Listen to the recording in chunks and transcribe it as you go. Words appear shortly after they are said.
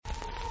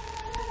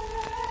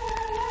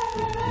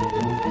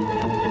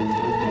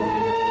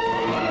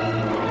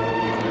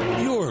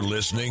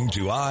listening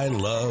to I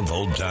Love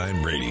Old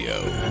Time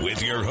Radio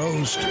with your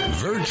host,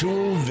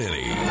 Virtual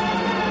Vinny.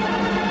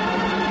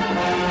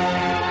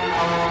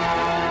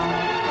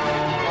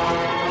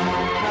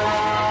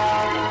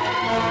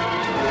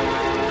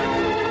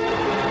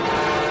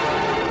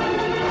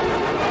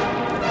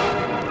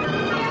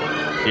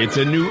 It's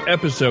a new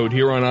episode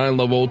here on I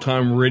Love Old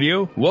Time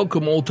Radio.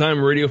 Welcome, old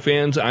time radio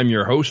fans. I'm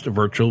your host,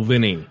 Virtual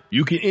Vinny.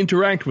 You can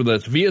interact with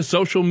us via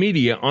social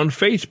media on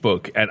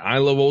Facebook at I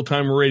Love Old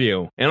Time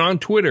Radio and on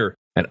Twitter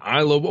at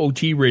I Love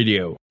OT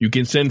Radio. You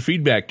can send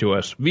feedback to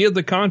us via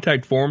the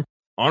contact form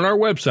on our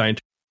website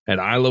at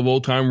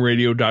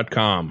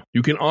iloveoldtimeradio.com.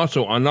 You can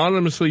also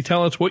anonymously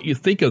tell us what you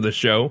think of the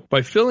show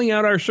by filling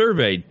out our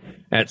survey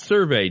at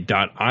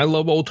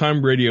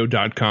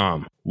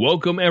survey.iloveoldtimeradio.com.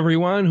 Welcome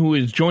everyone who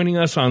is joining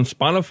us on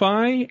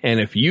Spotify, and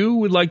if you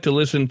would like to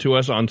listen to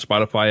us on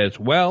Spotify as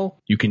well,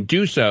 you can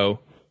do so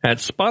at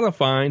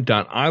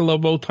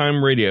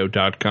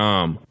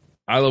spotify.iloveoldtimeradio.com.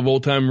 I Love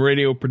Old Time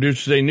Radio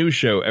produces a new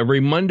show every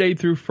Monday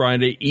through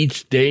Friday,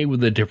 each day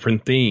with a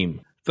different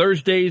theme.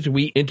 Thursdays,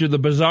 we enter the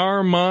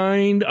bizarre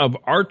mind of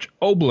Arch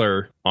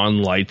Oboler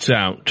on Lights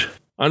Out.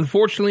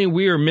 Unfortunately,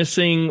 we are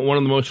missing one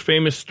of the most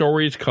famous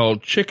stories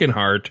called Chicken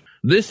Heart.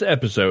 This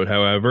episode,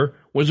 however,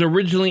 was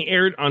originally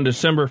aired on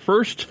December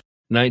 1st,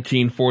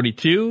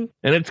 1942,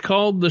 and it's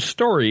called The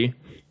Story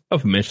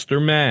of Mr.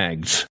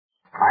 Maggs.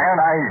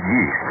 Ionized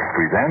Yeast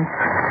presents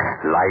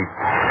Lights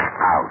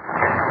Out.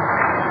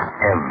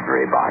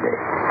 Everybody.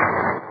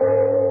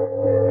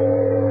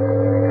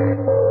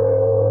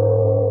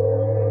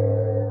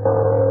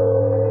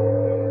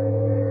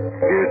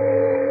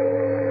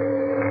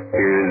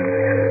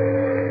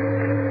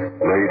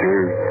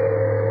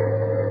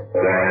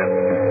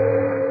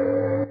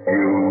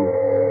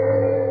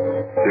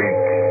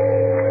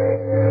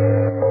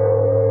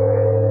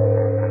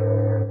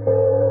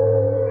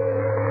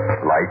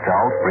 Lights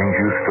Out brings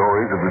you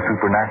stories of the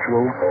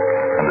supernatural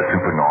and the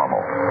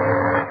supernormal,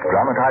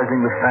 dramatizing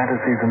the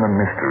fantasies and the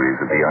mysteries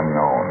of the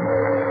unknown.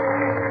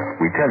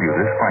 We tell you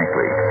this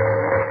frankly,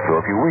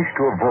 so if you wish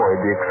to avoid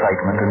the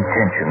excitement and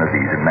tension of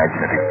these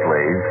imaginative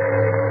plays,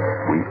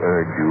 we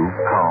urge you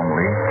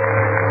calmly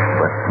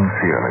but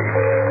sincerely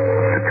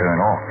to turn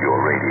off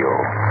your radio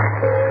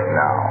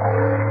now.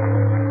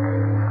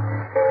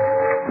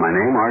 My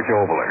name, Arch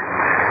Oboler.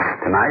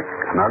 Tonight,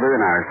 another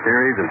in our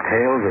series of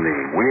tales of the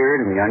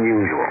weird and the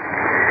unusual.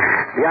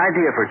 The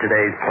idea for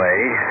today's play,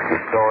 the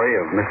story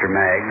of Mr.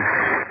 Maggs,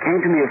 came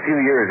to me a few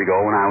years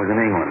ago when I was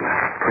in England,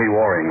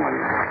 pre-war England.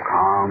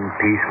 Calm,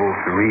 peaceful,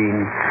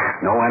 serene,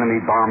 no enemy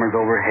bombers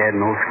overhead,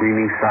 no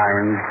screaming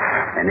sirens,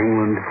 and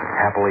England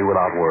happily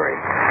without worry.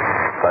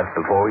 But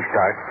before we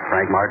start,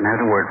 Frank Martin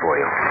has a word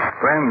for you.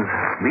 Friends,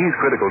 these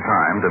critical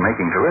times are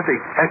making terrific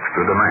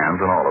extra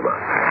demands on all of us.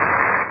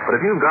 But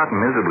if you've gotten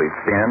miserably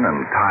thin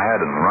and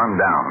tired and run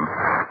down,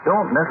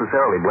 don't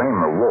necessarily blame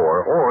the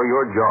war or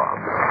your job.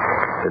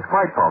 It's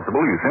quite possible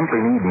you simply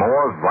need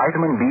more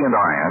vitamin D and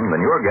iron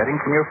than you're getting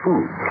from your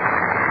food.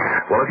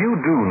 Well, if you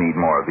do need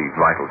more of these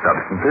vital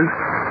substances,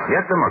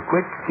 get them a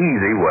quick,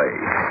 easy way.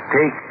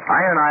 Take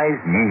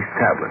ionized yeast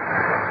tablets.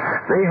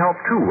 They help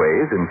two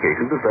ways in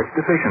cases of such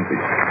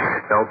deficiencies.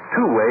 Help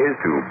two ways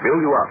to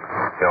build you up.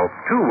 Help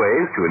two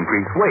ways to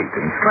increase weight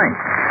and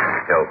strength.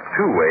 Help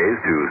two ways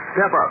to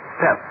step up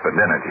pep and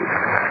energy.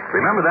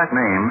 Remember that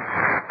name,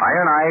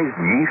 ionized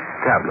yeast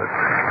tablets.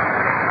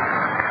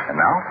 And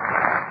now,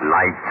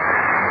 lights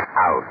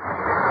out.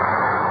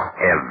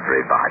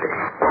 Everybody.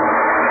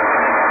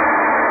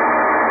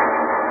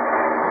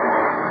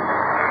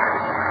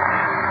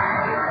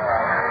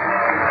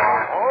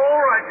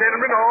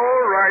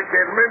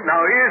 Gentlemen, now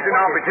here's an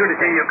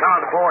opportunity you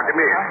can't afford to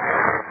miss.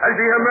 As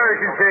the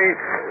Americans say,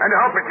 an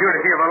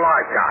opportunity of a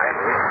lifetime.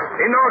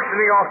 In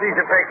auctioning off these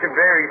effects of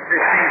various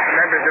deceased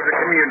members of the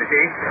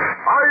community,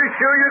 I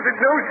assure you that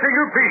no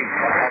single piece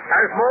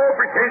has more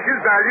pretentious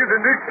value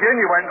than this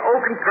genuine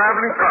oaken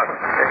traveling trunk.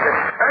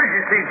 As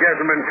you see,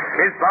 gentlemen,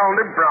 it's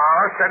bound in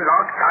brass and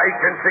locked tight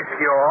and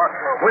secure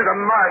with a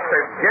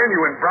massive,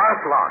 genuine brass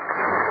lock.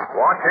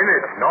 What's in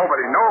it?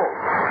 Nobody knows.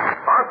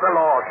 But the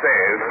law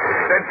says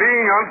that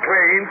being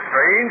unclaimed,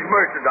 strange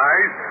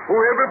merchandise,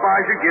 whoever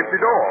buys it gets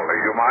it all, as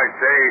you might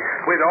say,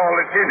 with all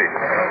that's in it.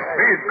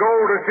 Be it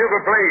gold or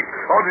silver plate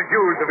or the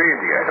jewels of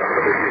India.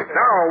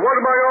 Now, what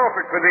am I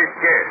offered for this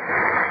guest?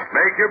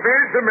 Make your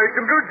bids and make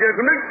them good,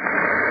 gentlemen.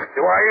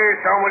 Do I hear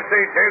someone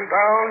say 10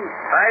 pounds?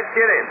 5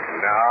 shillings.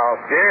 Now,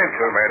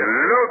 gentlemen,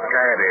 look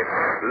at it.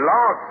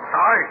 Locked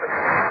tight.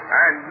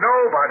 And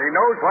nobody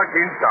knows what's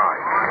inside.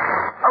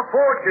 A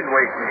fortune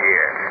waiting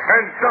here.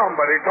 And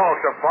somebody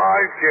talks of 5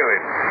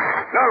 shillings.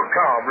 Now,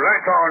 come,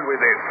 let's on with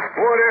it.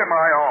 What am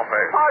I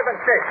offered? 5 and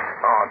 6.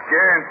 Oh,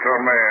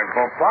 gentlemen,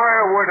 for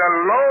firewood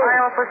alone. I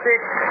offer 6. 6.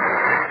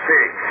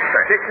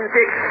 6 and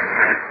 6.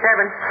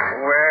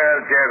 7. Well,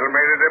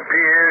 gentlemen, it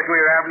appears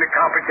we're having a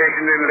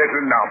competition in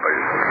little numbers.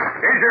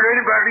 Is there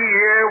anybody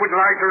here who would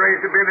like to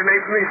raise a bid and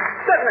aid me?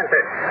 7 and 6.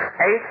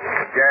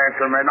 8.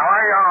 Gentlemen,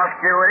 I ask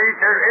you, is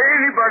there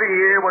anybody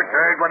here who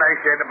heard what I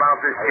said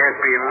about this chest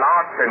being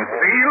locked and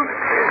sealed?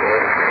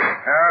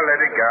 Well, let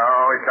it go.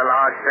 It's the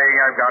last thing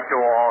I've got to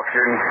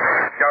auction.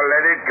 So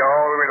let it go.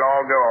 We'll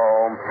all go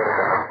home.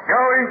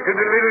 Going to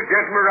the little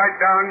gentleman right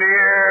down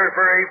there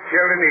for 8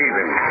 shillings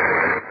even.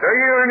 Do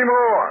you hear any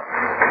more?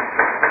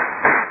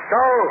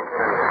 So,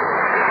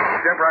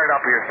 step right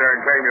up here, sir,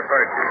 and claim your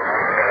purchase.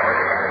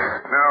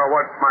 Now,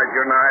 what might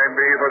your name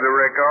be for the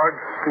record?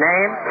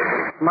 Name?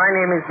 My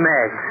name is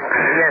Maggs.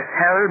 Yes,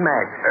 Harold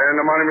Maggs.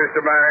 And the money, Mr.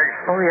 Maggs?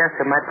 Oh, yes,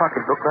 sir. My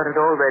pocketbook got it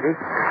all ready.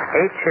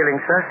 8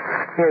 shillings, sir.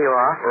 Here you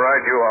are.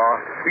 Right you are.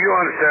 You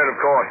understand, of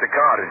course, the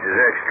cottage is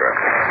extra.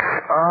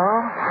 Oh?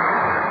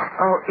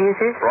 Oh, is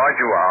it? Right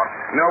you are.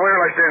 Now, where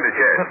will I send it,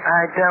 Chess?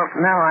 I don't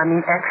know. I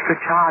mean, extra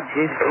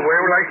charges.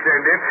 Where will I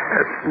send it?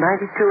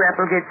 92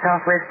 Applegate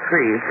Southwest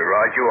 3.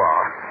 Right you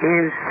are.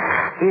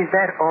 Is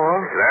that all?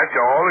 That's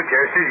all. The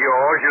chest is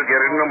yours. You'll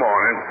get it in the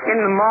morning. In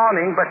the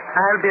morning, but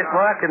I'll be at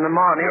work in the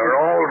morning. Your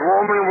old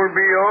woman will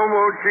be home,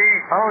 won't she?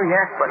 Oh,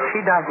 yes, but she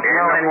doesn't In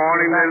know the anything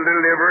morning about- they'll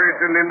deliver it,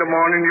 and in the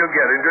morning you'll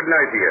get it. Good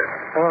night to you.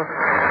 Oh,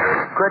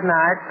 good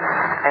night,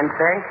 and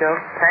thank you.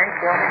 Thank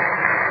you.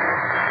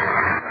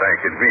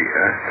 Thanking me,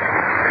 huh?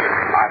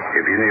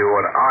 If you knew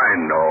what I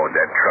know of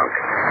that trunk,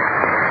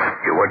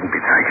 you wouldn't be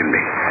thanking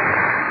me.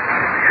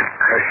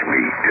 Curse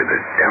me to the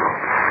devil.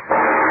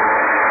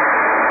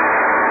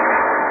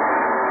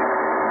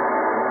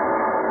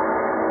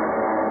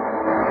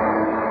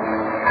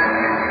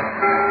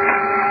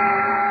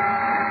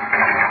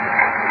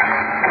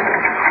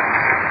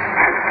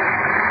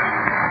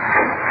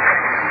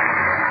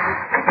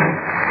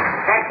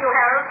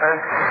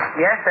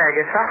 Yes,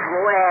 Agatha.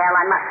 Well,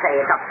 I must say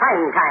it's a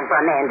fine time for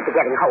a man to be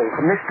getting home.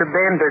 Mr.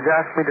 Bainbridge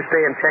asked me to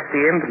stay and check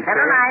the inventory.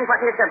 Never mind what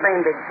Mr.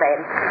 Bainbridge said.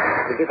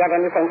 Did you get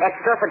anything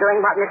extra for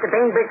doing what Mr.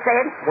 Bainbridge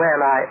said? Well,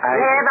 I...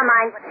 Never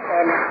mind what he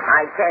said.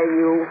 I tell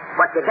you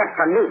what you get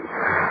from me.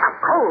 A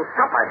cold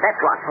supper, that's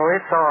what. Oh,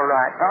 it's all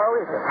right. Oh,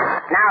 is it?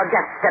 Now,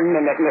 just a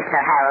minute, Mr.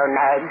 Harold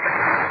Maggs.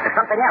 There's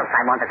something else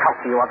I want to talk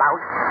to you about.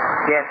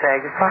 Yes,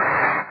 Agatha.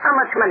 How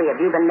much money have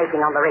you been making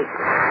on the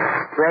races?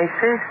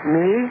 Races?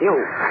 Me? You.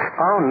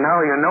 Oh,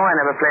 no, you know I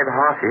never play the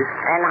horses.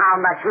 And how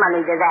much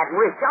money did that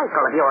rich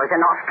uncle of yours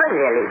in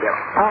Australia leave you?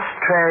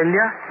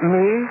 Australia?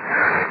 Me?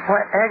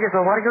 Why,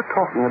 Agatha, what are you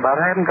talking about?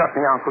 I haven't got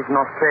any uncles in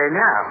Australia.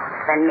 No.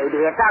 Then maybe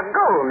it's a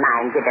gold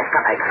mine you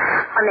discovered.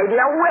 Or maybe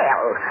a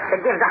well that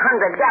gives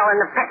 100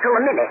 gallons of petrol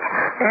a minute.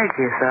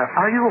 Agatha,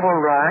 are you all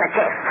right? The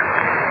chest.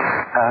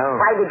 Oh.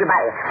 Why did you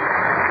buy it?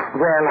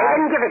 Well, They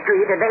didn't give it to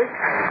you, did they?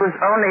 It was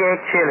only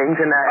 8 shillings,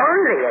 and I...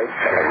 Only 8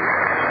 shillings.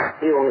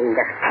 You mean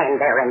to stand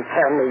there and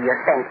tell me you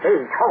spent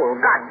 8 whole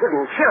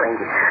God-given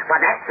shillings for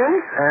that thing?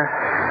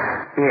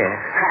 Yes.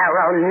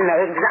 Harold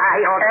Meggs, I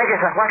ought...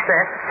 Agatha, what's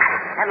that?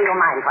 Never you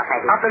mind what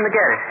that is. Up in the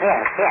garret.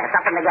 Yes,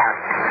 up in the garret.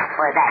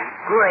 Where that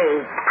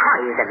great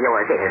prize of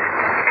yours is.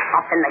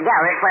 Up in the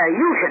garret where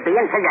you should be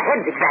until your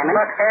head's examined.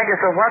 But,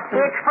 Agatha, what...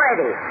 It's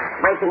Freddie,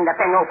 breaking the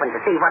thing open to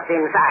see what's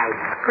inside.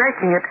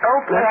 Breaking it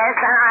open? Yes,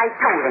 and I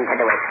told him to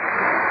do it.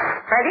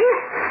 Freddie,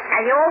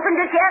 have you opened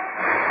it yet?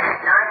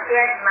 Not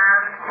yet,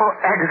 Mom. Oh,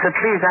 Agatha,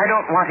 please, I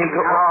don't want him to...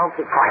 Oh,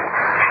 keep quiet.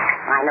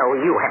 I know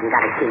you haven't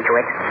got a key to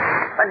it.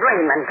 But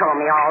Raymond told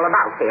me all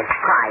about this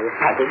prize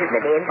package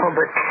that is. Oh,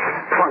 but...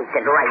 Plunked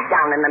it right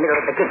down in the middle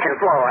of the kitchen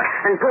floor.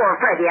 And poor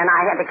Freddie and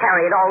I had to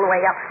carry it all the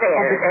way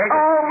upstairs.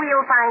 Oh,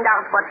 we'll find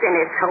out what's in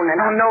it soon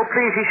enough. Oh, no,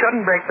 please, he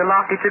shouldn't break the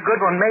lock. It's a good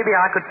one. Maybe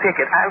I could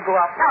pick it. I'll go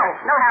up.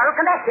 No, Harold,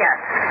 come back here.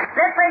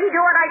 Let Freddie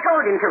do what I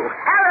told him to.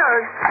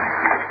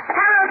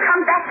 Harold,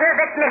 come back here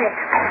this minute.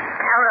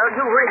 Harold,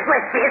 you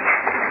regret this.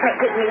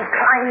 Making me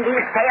climb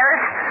these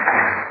stairs.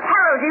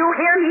 Harold, do you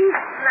hear me?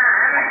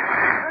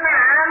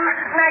 Mom,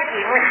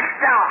 nothing.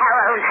 No,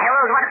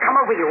 Harold, what's come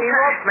over you? He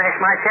won't smash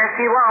my chest.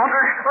 He won't.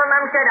 Well,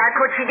 Mom said I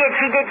could. She did.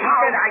 She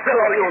said I could.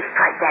 You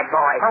strike that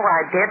boy. Oh,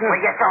 I didn't.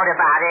 Well, you thought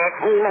about it.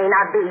 He may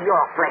not be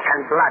your flesh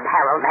and blood,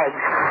 Harold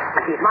Meggs,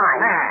 but he's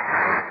mine.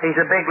 He's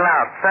a big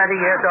lout. 30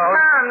 years old.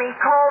 Mom, he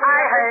called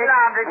me a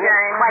loud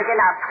again. Quite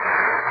enough.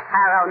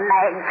 Harold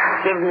Meggs,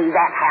 give me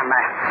that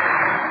hammer.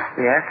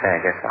 Yes,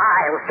 Agatha.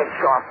 I'll fix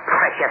your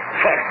precious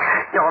chest.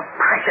 Your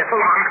precious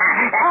lump.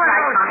 That's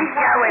right, Mom.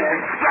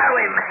 Show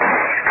him.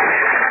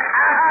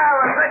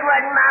 Oh, a good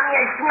one, Mom.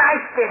 You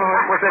smashed it. Oh,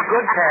 it was a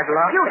good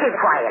padlock. You keep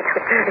quiet.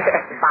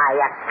 Buy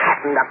a cat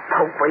in the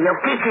poke for your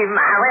kitchen,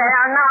 Mom.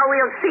 Well, now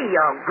we'll see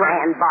your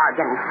grand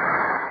bargain.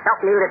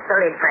 Help me lift the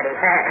lid, Freddie.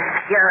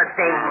 Sure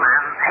thing,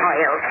 Mom.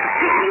 I'll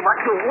see what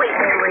you win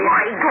with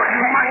my good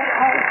money.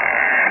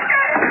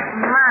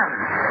 Mom.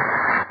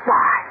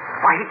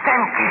 Why, it's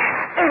empty.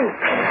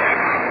 Empty.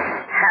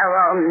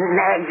 Harold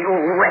Meggs, you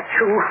wretch,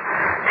 you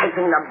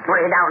taking the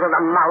bread out of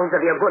the mouths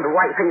of your good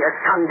wife and your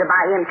son to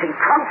buy empty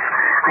trunks.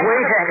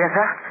 Wait,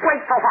 Agatha.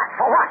 Wait for what?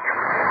 For what?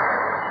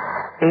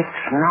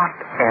 It's not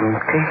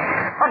empty.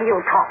 What are you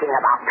talking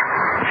about?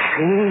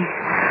 See?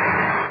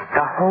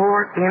 The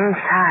whole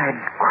inside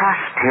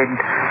crusted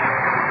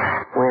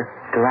with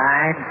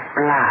dried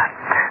blood.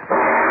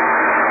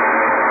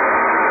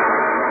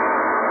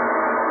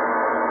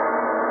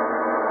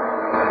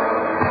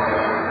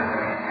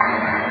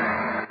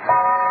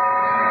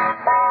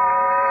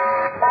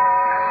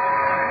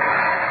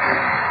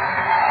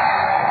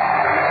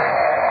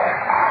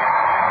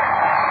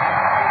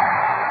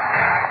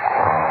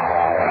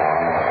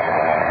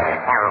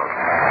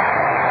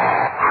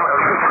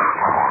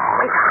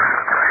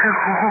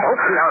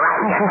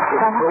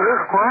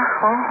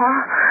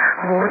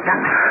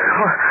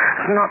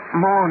 It's not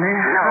morning.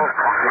 No, of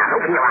course not.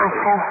 Open your eyes.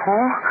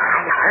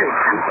 I heard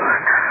something.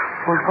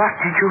 Well, what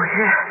did you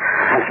hear?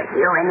 Can't you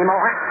hear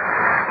anymore?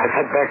 I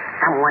said there's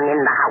someone in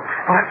the house.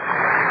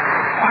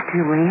 What do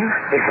you mean?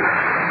 Listen.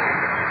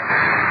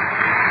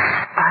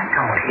 I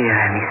don't hear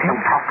anything.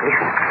 Don't talk.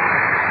 Listen.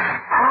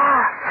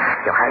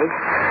 You heard?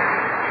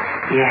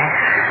 Yes.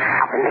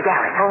 Up in the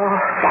garret.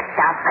 Get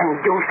up and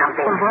do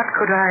something. Well, what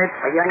could I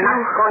Well, you're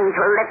not going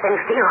to let them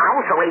steal the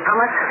house away from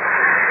us.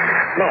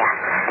 There.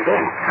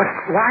 Again. But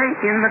why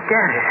in the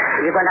garret?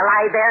 Are you going to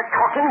lie there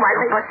talking while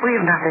they... But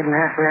we've nothing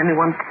there for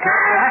anyone to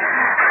tell.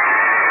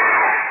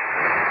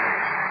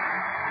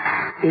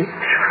 It's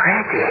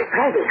Freddy.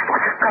 Freddy,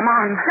 what? Come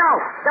on. No,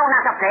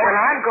 not up there. Well,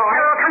 I'm going.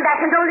 Harold, come back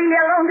and don't leave me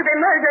alone to be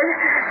murdered.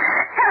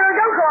 Harold,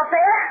 don't go up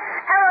there.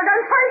 Harold,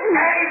 I'm frightened.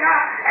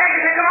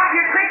 Agatha, come up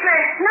here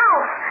quickly. No,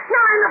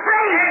 I'm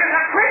afraid.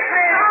 Agatha,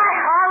 quickly.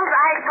 All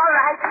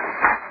right.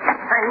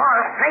 I'm more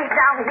afraid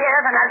down here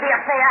than I'll be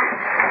up there.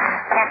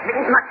 That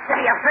means much to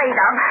be afraid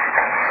of.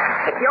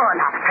 If you're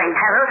not afraid,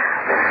 Harold.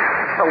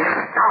 So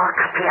dark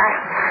up here.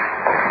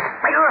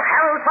 Well,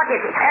 Harold, what is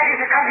it?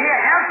 Agatha, come here.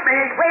 Help me.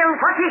 Well,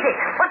 what is it?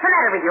 What's the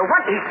matter with you?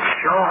 What is it?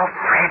 You're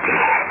Freddy.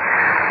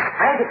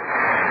 Freddy?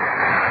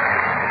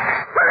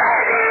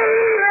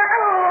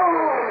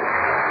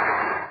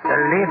 The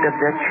lid of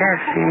the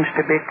chest seems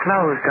to be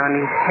closed on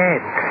his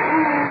head,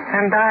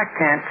 and I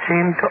can't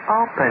seem to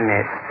open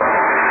it.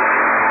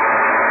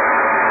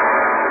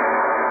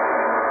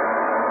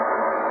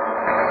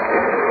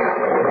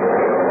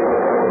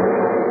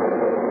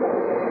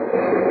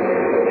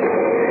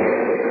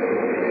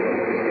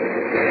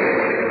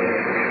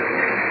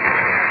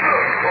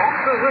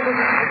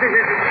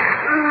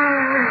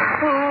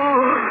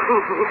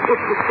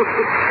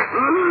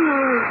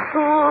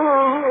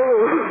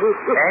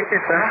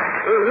 Agatha,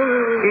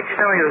 it's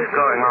no use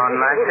going on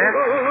like that.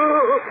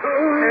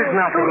 There's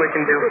nothing we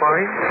can do for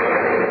you.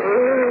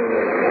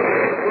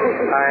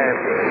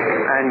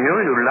 I knew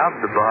you loved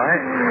the boy.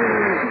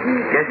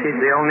 Guess he's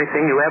the only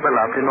thing you ever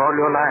loved in all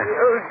your life.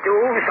 Oh, do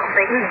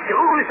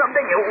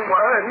something, you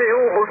worm,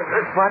 you.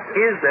 What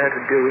is there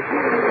to do?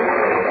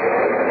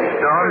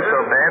 Storm's so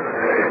bad,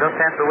 you just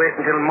have to wait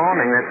until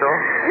morning, that's all.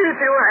 If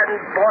you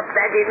hadn't bought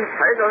that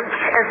infernal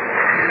chest.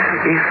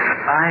 If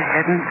I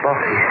hadn't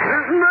bought it.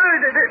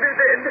 Murdered him, you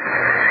did.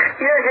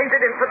 You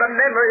hated him for the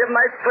memory of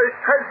my first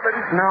husband.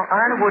 No,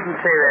 I wouldn't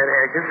say that,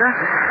 Agatha.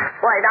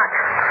 Why not?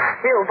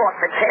 You bought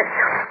the chest,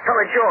 so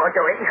it's your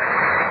doing.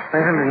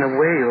 Well, in a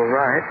way, you're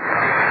right.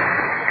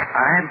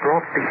 I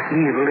brought the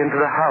evil into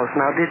the house,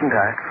 now didn't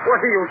I?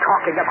 What are you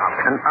talking about?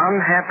 An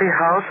unhappy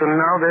house, and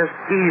now there's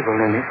evil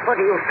in it. What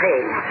are you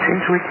saying?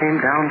 Since we came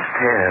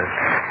downstairs,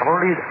 all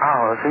these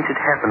hours since it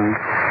happened,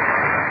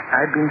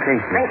 I've been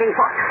thinking. Thinking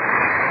what?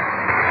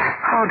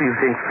 How do you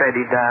think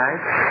Freddy died?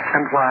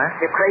 And why?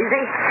 You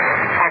crazy?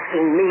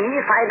 Asking me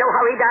if I know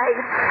how he died?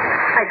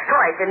 I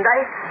saw it, didn't I?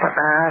 But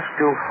I asked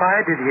you,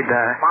 why did he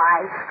die?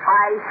 Why?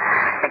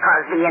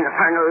 Because the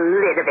infernal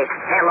lid of it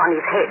fell on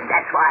his head,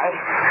 that's why.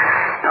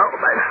 Oh,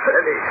 my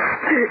Freddy.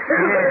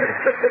 Yes.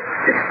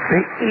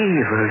 The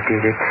evil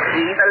did it.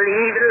 Evil.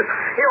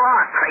 You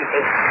are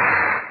crazy.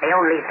 The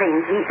only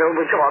thing evil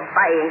was your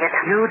buying it.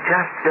 You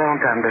just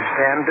don't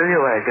understand, do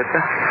you, Agatha?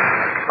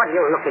 What are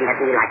you looking at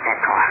me like that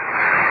for?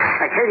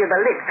 I tell you, the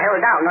lid fell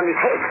down on his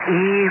head.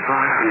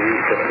 Evil.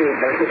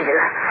 Evil.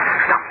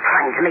 Stop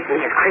trying to make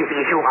me as crazy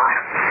as you are.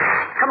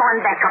 Come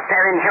on back up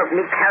there and help me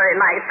carry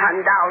my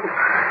son down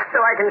so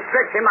I can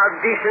stretch him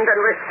out decent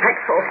and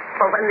respectful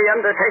for when the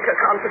undertaker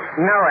comes.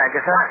 No,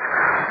 Agatha.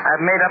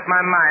 I've made up my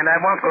mind. I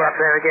won't go up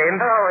there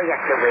again. Oh, yes,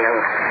 you will.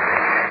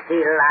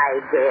 He'll lie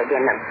dead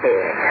in the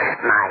bed,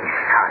 my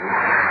son.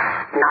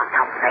 Not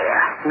up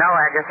there. No,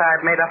 Agatha,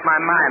 I've made up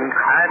my mind.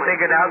 I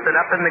figured out that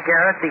up in the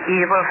garret, the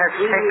evil has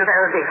taken... Evil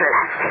is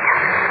elastic.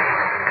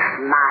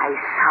 My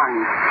son.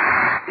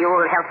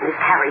 You'll help me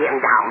carry him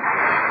down.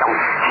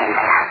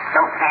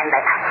 Don't stand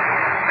there.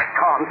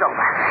 Storm storm's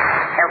over.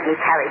 Help me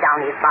carry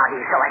down his body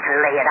so I can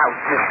lay it out.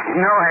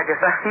 No,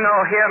 Agatha. No,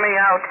 hear me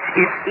out.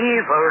 It's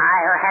evil.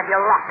 I'll have you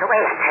locked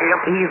away, I tell you.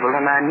 Evil,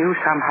 and I knew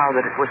somehow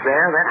that it was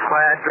there. That's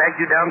why I dragged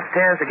you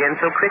downstairs again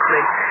so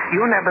quickly.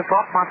 You never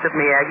thought much of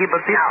me, Aggie,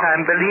 but this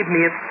time, believe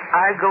me, if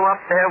I go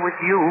up there with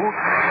you,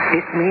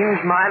 it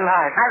means my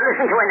life. I've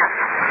listened to enough.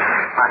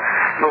 A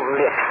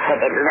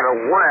split-headed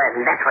little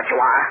worm, that's what you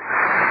are.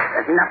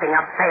 There's nothing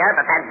up there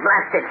but that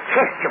blasted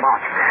chest you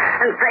bought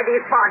and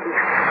Freddie's body.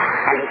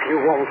 And if you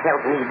won't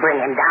help me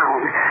bring him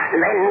down,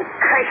 then,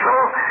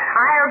 Cecil,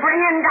 I'll bring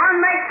him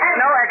down myself.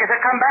 No, Agatha,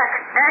 come back.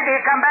 Aggie,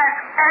 come back.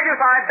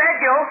 Agatha, I beg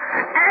you.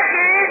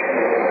 Aggie!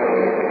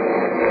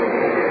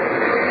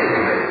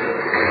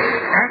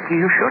 Aggie,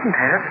 you shouldn't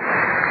have.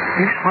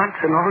 This once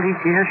in all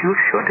these years, you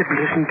should have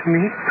listened to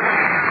me.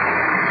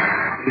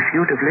 If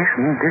you'd have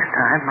listened this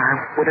time, I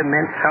would have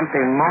meant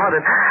something more than...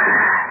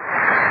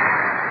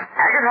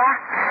 Agatha?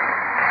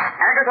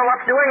 Agatha,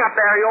 what's doing up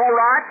there? Are you all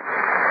right?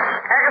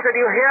 Agatha, do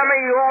you hear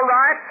me? You all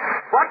right?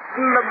 What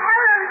in the...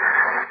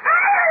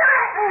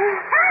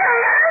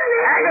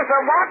 Agatha,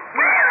 what?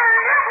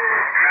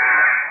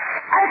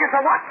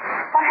 Agatha, what?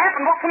 What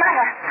happened? What's the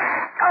matter?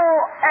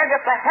 Oh,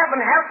 Agatha,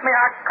 heaven help me.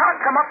 I can't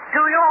come up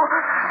to you.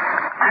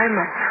 I'm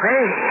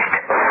afraid.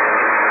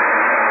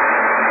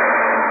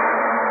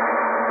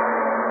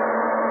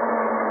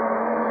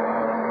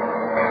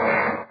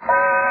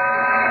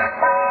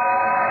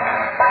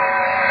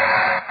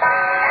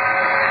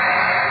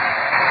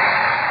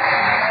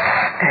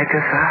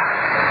 Agatha,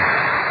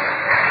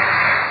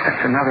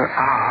 that's another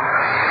hour.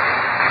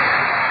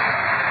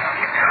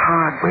 It's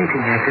hard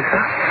waiting,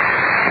 Agatha.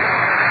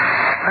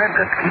 I've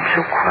got to keep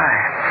so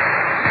quiet.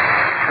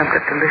 I've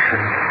got to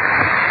listen.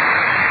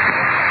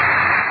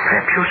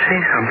 Perhaps you'll say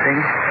something.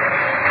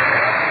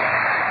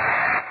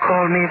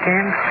 Call me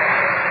again.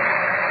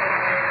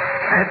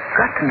 I've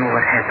got to know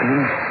what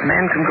happened. A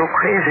man can go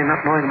crazy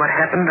not knowing what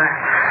happened.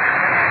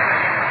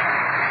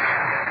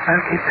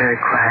 I'll keep very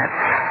quiet.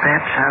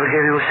 Perhaps I'll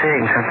hear you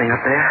saying something up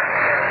there.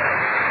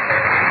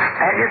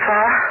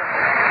 Agatha?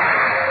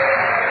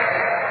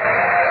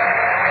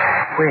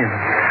 Wind.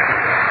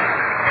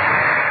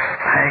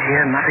 I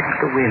hear nothing but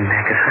the wind,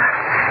 Agatha.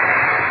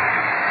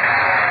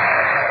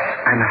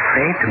 I'm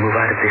afraid to move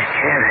out of this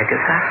chair,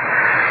 Agatha.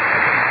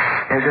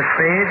 As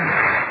afraid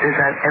as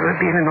I've ever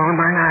been in all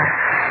my life.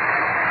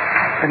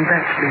 And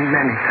that's been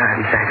many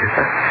times,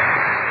 Agatha.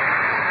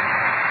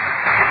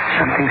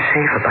 Something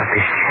safe about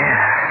this chair.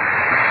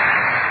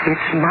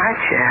 It's my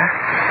chair.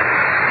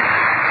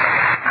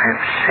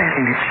 I've sat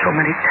in it so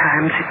many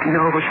times it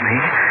knows me.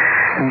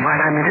 And while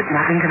I'm in it,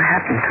 nothing can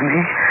happen to me.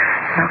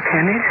 Now,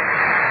 can it?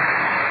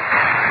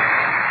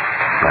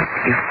 But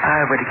if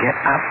I were to get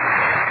up,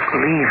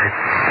 leave it,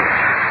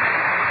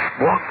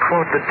 walk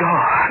toward the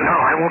door. No,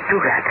 I won't do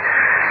that.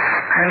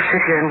 I'll sit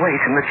here and wait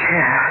in the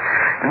chair.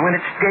 And when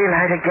it's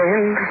daylight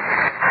again...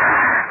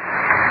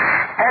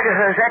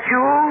 Agatha, is that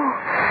you?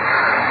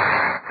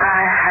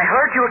 I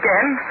heard you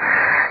again.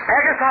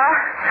 Agatha?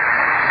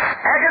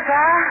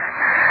 Agatha?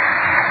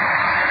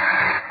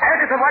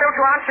 Agatha, why don't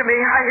you answer me?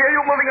 I hear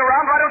you moving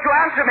around. Why don't you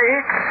answer me?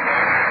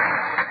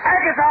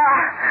 Agatha!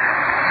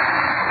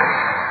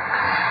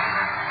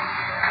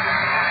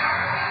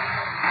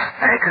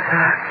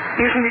 Agatha,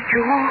 isn't it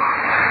you?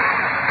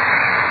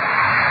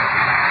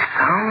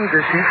 Sounds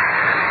as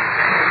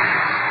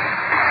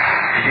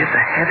if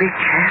a heavy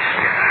chest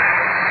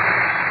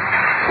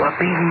were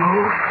being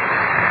moved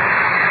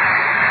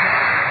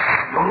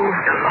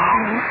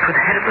along to the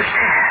head of the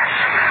stairs.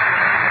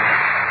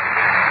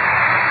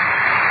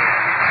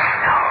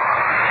 No,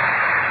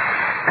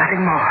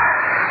 nothing more.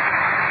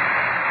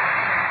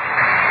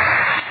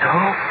 So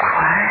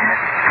quiet.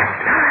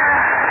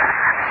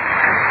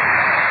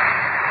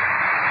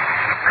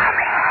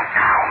 Coming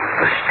down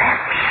the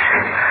steps.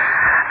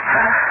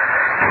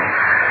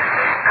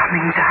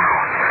 Coming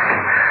down.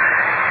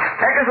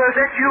 Agatha, is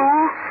that you?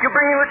 You're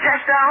bringing the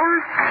chest down?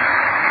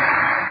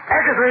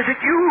 Agatha, is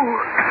it you?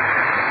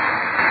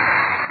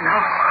 No,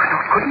 it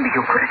couldn't be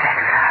you, could it,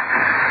 Agatha?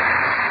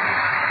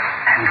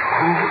 And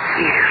who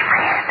is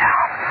bringing it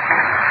down?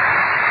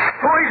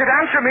 Who is it?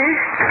 Answer me.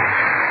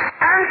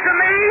 Answer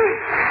me!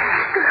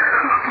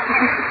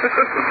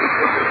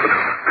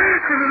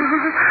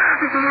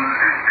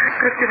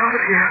 Let's get out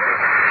of here.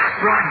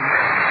 Run.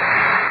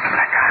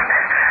 But I can't.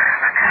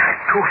 I'm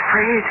too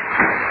afraid.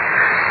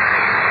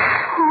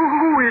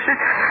 Who is it?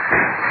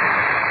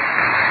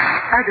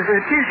 Agatha,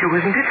 it is you,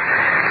 isn't it?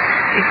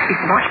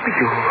 It must be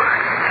you.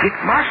 It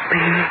must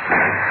be.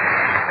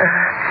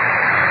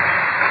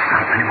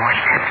 Not many more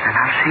steps, and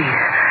I'll see.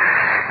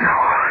 No,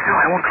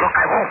 I won't look.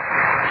 I won't.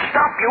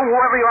 Stop, you,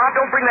 whoever you are.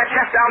 Don't bring that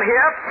chest down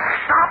here.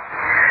 Stop.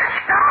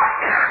 Stop.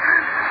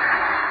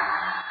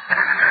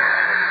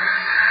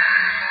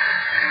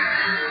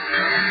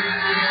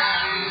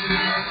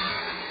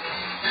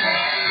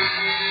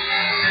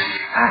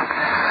 Stop.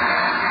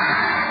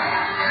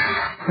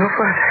 No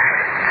further.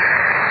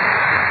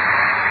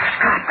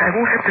 Stop. I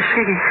won't have to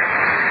see.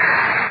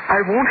 I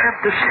won't have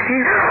to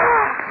see.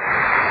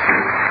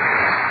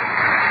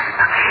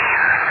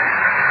 Again.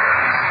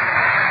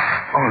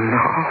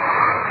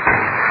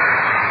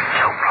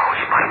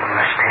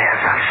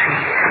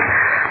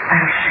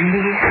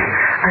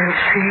 I'll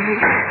see.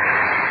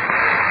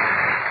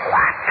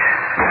 What?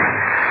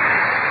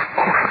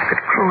 Oh, if I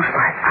could close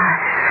my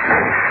eyes.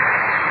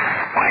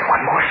 Only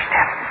one more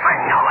step. I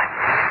know it.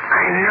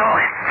 I know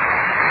it.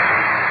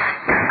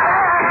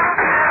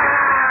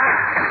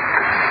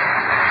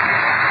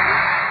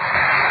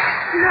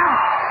 No.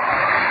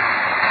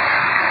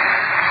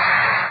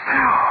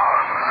 No.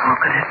 How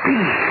could it be?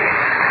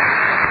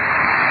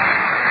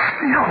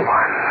 No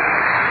one.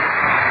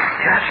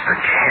 Just the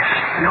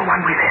chest. No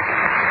one with it.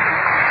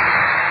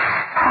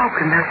 How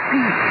can that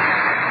be?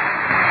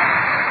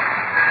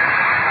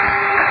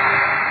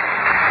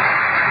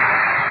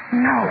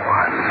 No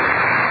one.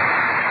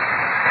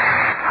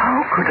 How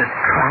could a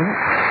trunk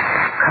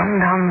come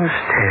down the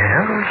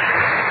stairs,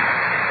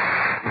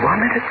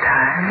 one at a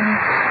time,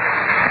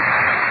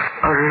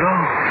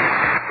 alone?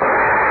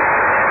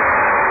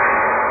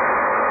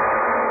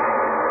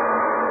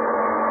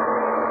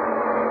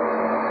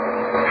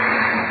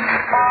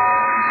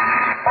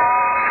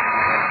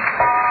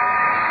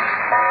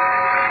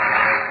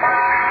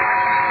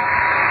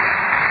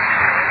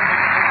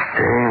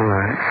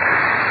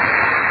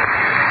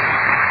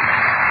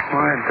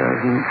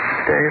 Doesn't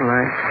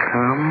daylight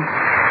come?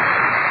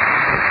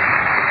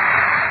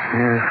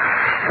 There's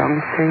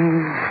something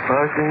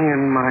buzzing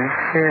in my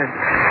head.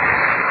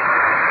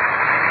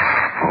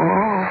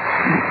 Oh,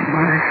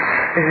 my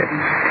head.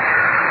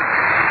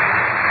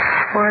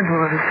 Why do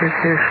I sit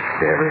here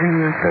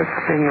staring at that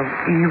thing of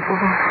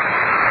evil?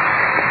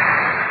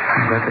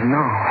 I'd rather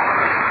know.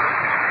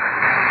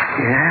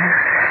 Yes,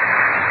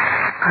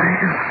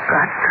 I've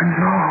got to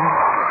know.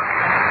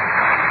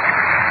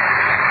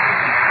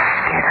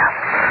 Get up.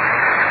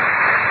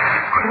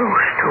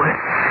 Close to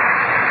it.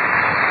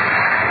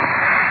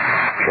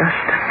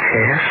 Just a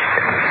chest.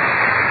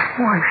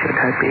 Why should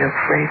I be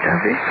afraid of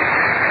it?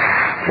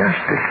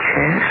 Just a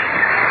chest.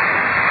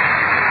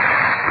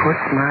 Put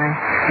my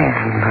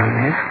hand on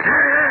it.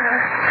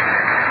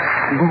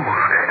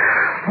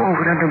 Move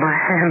it under my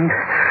hand.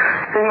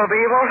 Thing of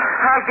evil,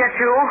 I'll get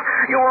you.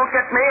 You won't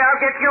get me, I'll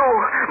get you.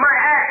 My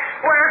axe.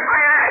 Where's my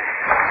axe?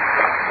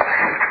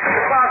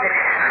 Found it.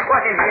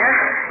 What's in here?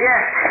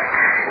 Yes.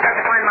 Got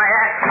to find my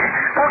axe.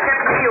 Won't get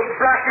me, you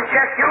blasted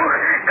chest, you.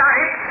 Got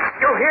it.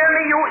 You hear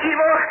me, you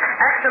evil?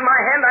 Axe in my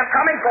hand, I'm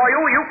coming for you.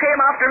 You came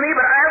after me,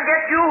 but I'll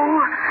get you.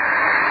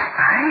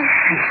 I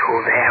see you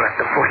there at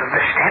the foot of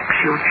the steps,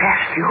 you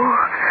chest, you.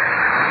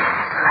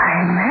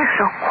 Lying there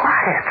so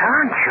quiet,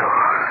 aren't you?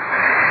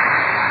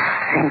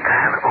 Think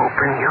I'll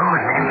open you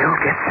and then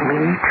you'll get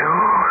me, too?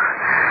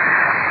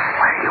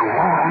 Well, you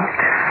won't.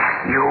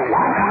 You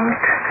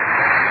won't.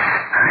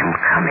 I'm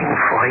coming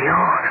for you.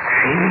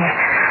 See?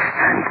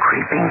 I'm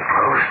creeping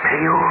close to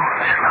you.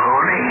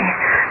 Slowly.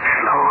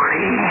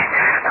 Slowly.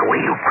 The way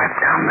you crept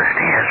down the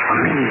stairs for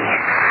me.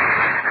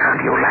 How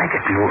do you like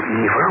it, you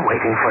evil,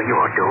 waiting for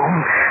your doom?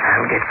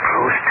 I'll get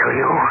close to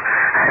you.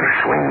 I'll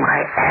swing my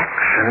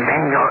axe, and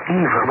then your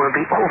evil will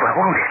be over,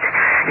 won't it?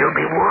 You'll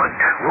be wood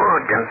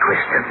and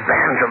twisted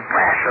bands of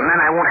brass, and then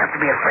I won't have to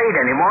be afraid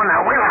anymore,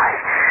 now will I?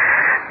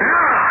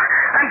 No,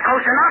 I'm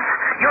close enough.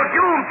 You're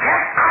doomed,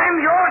 Jack. I'm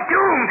your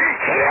doom.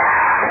 Here.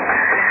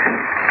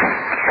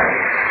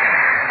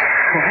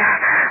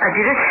 I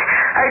did it.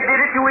 I did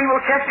it, you evil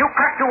chest. You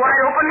cracked you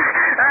wide open.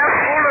 I'll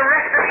pull the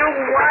rest of you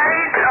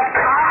wide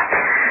apart,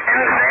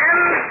 and then...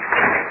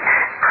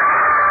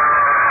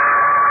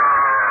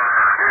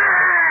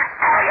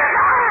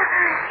 Agatha!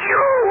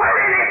 You were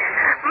in it!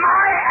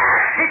 My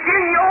axe is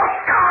in your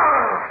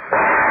skull!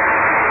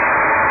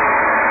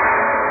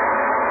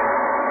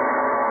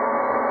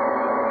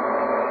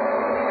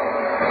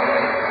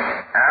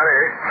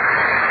 Harry?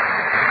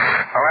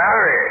 Oh,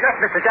 Harry. Yes,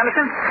 Mr.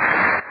 Jennison?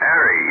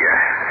 Harry,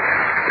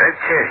 that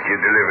chest you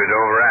delivered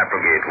over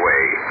Applegate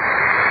Way.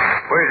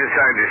 Where's the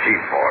signed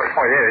receipt for it?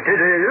 Oh, yeah, it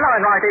is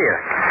lying right here.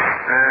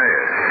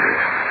 Yes.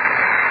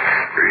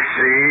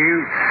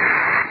 Received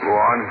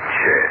one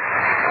chest.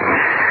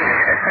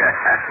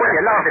 What are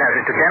you laughing at,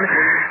 Mr.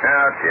 Jennison?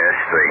 Now, just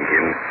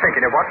thinking.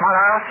 Thinking of what, might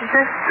I ask you,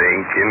 sir?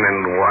 Thinking and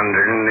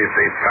wondering if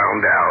they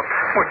found out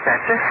What's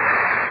that, sir?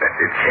 that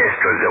the chest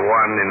was the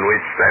one in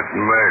which that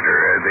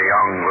murderer, the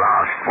young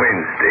last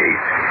Wednesday,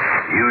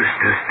 used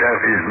to stuff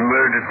his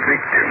murdered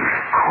victims.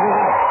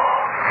 Oh.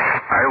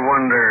 I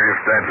wonder if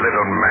that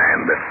little man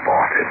that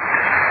bought it,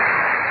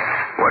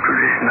 what was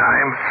his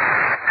name?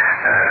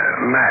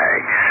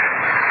 Mags,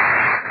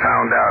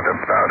 found out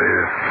about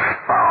his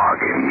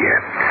bargain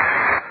yet.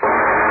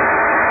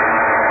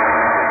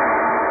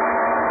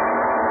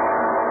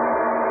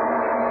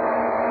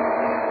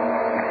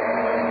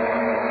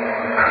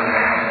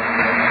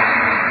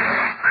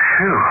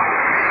 Phew.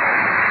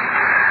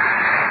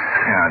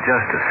 Now,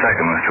 just a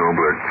second, Mr.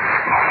 Obler.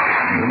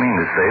 You mean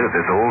to say that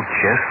this old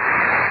chest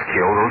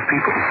killed those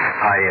people?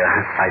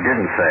 I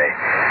didn't say.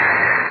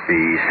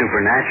 The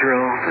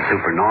supernatural, the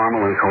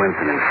supernormal, and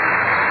coincidence.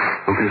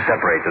 Who can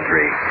separate the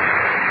three?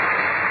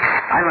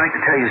 I'd like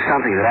to tell you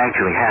something that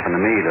actually happened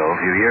to me, though, a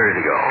few years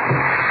ago.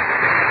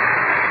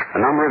 A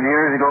number of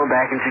years ago,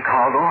 back in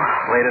Chicago,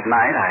 late at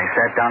night, I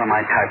sat down on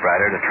my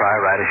typewriter to try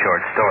to write a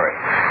short story.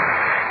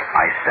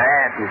 I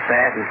sat and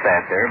sat and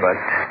sat there, but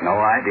no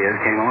ideas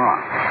came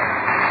along.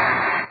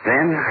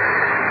 Then,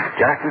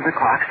 just as the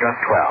clock struck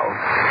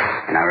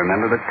 12, and I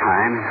remember the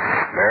time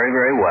very,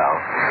 very well,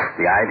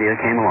 the idea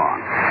came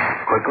along.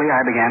 Quickly,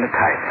 I began to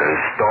type the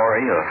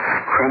story, a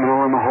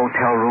criminal in the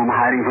hotel room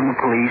hiding from the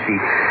police. He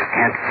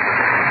can't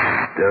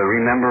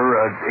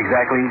remember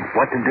exactly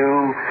what to do.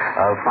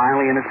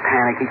 Finally, in his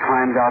panic, he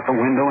climbs out the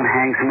window and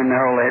hangs from a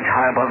narrow ledge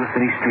high above the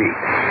city street.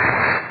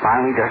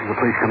 Finally, just as the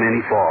police come in,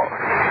 he falls.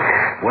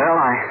 Well,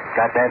 I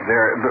got that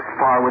very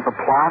far with the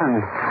plot,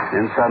 and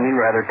then suddenly,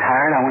 rather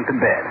tired, I went to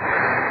bed.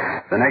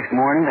 The next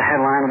morning, the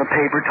headline of the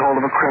paper told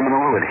of a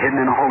criminal who had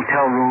hidden in a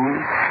hotel room,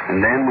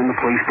 and then when the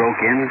police broke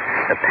in,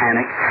 the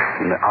panic,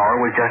 and the hour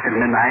was just at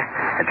midnight,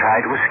 had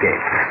tried to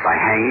escape by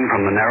hanging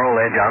from the narrow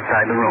ledge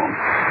outside the room.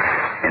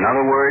 In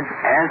other words,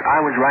 as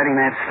I was writing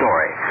that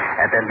story,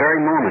 at that very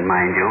moment,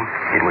 mind you,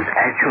 it was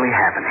actually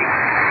happening.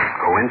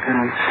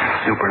 Coincidence?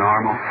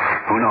 Supernormal?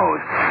 Who knows?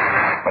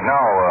 But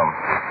now,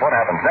 what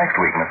happens next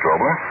week, Mr.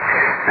 Obler?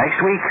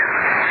 Next week,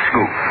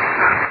 Scoop.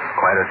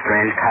 Quite a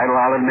strange title,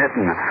 I'll admit,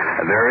 and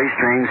a very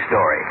strange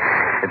story.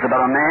 It's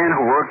about a man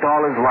who worked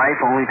all his life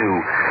only to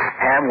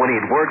have what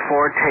he'd worked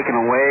for taken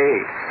away.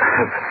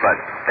 But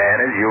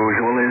that, as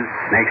usual, is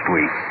next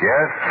week.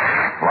 Yes,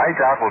 Lights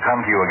Out will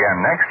come to you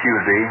again next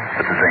Tuesday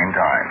at the same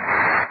time.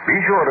 Be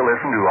sure to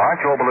listen to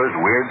Arch Obler's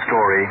weird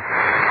story,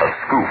 A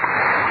Scoop.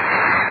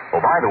 Oh,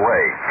 by the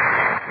way,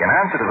 in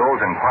answer to those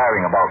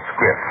inquiring about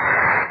scripts,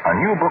 a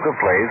new book of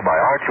plays by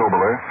Arch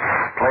Obler,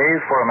 Plays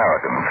for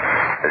Americans,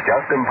 has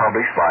just been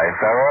published by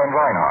Farrar and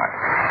Reinhardt.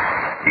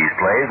 These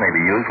plays may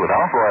be used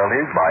without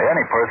royalties by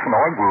any person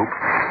or group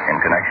in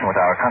connection with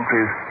our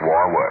country's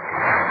war work.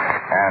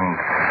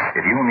 And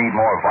if you need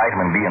more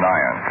vitamin B and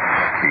iron,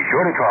 be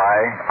sure to try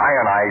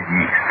Ironized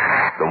Yeast,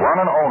 the one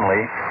and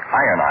only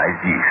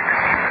Ironized Yeast,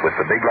 with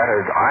the big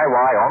letters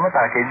IY on the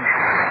package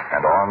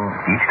and on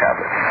each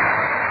tablet.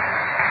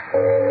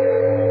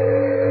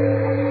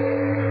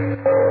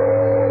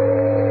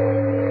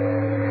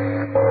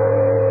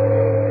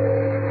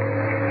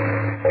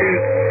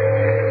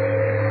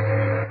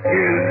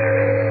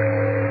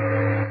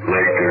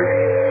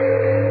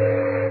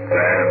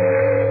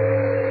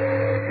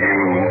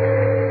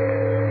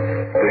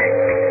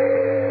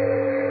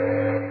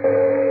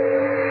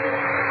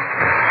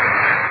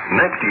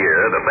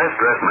 The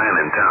best-dressed man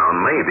in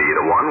town may be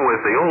the one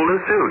with the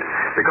oldest suit,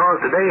 because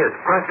today it's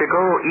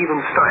practical, even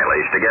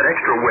stylish, to get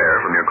extra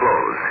wear from your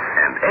clothes.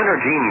 And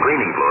Energine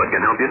cleaning fluid can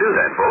help you do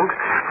that, folks,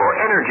 for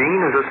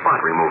Energine is a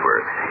spot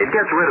remover. It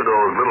gets rid of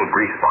those little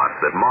grease spots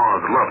that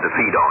moths love to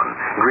feed on,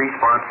 grease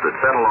spots that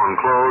settle on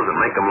clothes and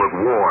make them look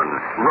worn,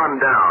 run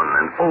down,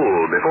 and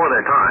old before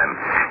their time.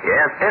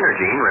 Yes,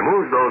 Energine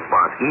removes those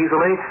spots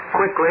easily,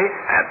 quickly,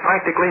 at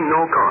practically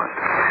no cost.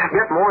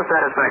 Get more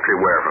satisfactory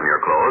wear from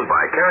your clothes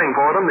by caring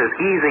for them this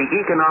easy,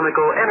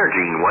 economical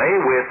Energine way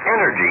with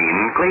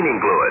Energine cleaning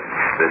fluid.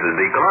 This is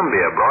the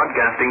Columbia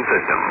Broadcasting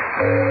System.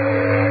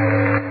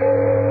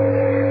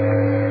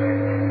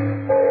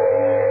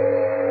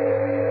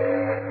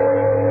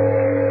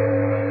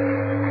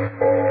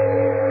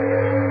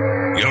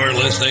 You're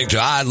listening to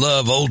I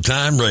Love Old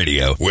Time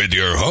Radio with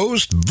your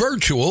host,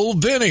 Virtual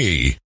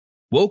Vinny.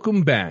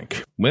 Welcome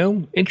back.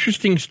 Well,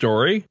 interesting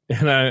story,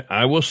 and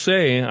I will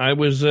say I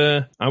was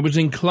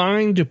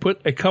inclined to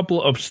put a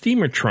couple of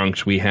steamer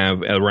trunks we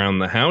have around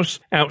the house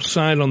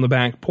outside on the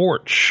back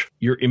porch.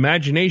 Your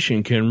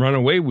imagination can run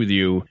away with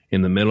you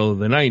in the middle of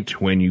the night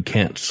when you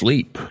can't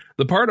sleep.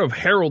 The part of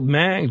Harold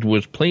Magd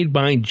was played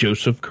by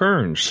Joseph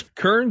Kearns.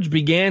 Kearns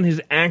began his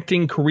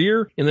acting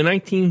career in the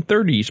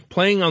 1930s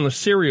playing on the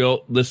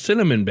serial The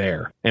Cinnamon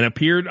Bear and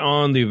appeared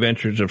on The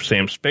Adventures of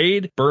Sam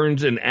Spade,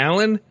 Burns and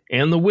Allen,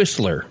 and The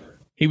Whistler.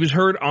 He was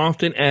heard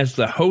often as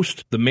the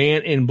host, the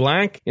Man in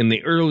Black, in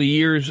the early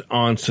years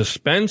on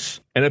Suspense,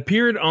 and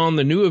appeared on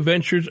The New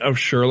Adventures of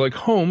Sherlock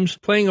Holmes,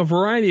 playing a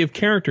variety of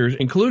characters,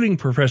 including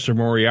Professor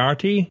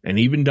Moriarty and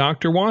even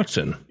Dr.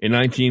 Watson. In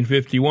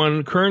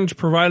 1951, Kearns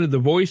provided the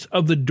voice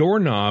of the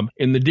doorknob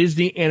in the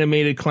Disney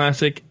animated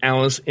classic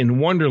Alice in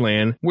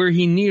Wonderland, where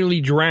he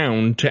nearly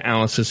drowned to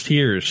Alice's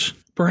tears.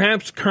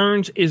 Perhaps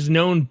Kearns is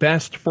known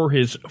best for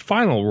his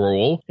final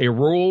role, a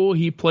role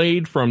he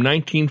played from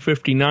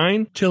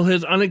 1959 till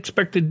his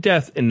unexpected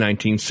death in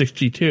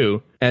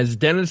 1962, as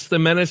Dennis the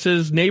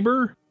Menace's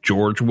neighbor,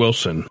 George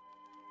Wilson.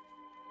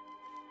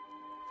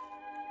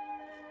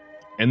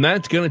 And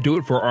that's going to do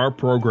it for our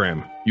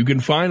program. You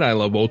can find I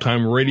Love Old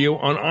Time Radio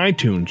on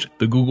iTunes,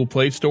 the Google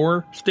Play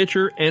Store,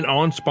 Stitcher, and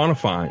on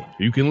Spotify.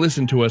 You can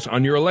listen to us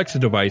on your Alexa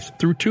device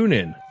through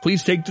TuneIn.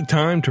 Please take the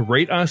time to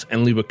rate us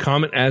and leave a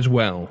comment as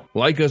well.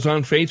 Like us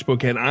on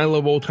Facebook at I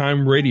Love Old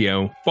Time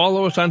Radio.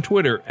 Follow us on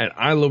Twitter at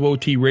I Love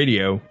OT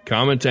Radio.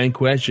 Comments and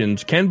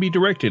questions can be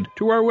directed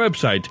to our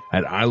website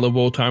at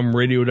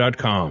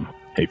iloveoldtimeradio.com.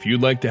 If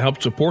you'd like to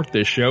help support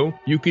this show,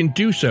 you can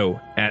do so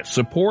at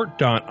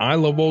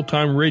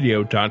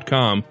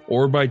support.iloveoldtimeradio.com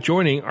or by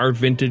joining our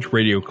Vintage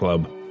Radio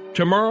Club.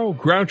 Tomorrow,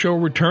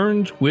 Groucho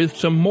returns with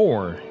some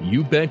more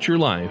You Bet Your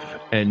Life,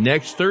 and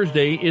next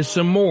Thursday is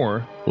some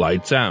more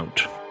Lights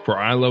Out. For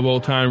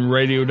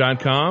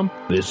iloveoldtimeradio.com,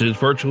 this is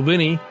Virtual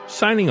Vinny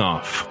signing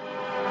off.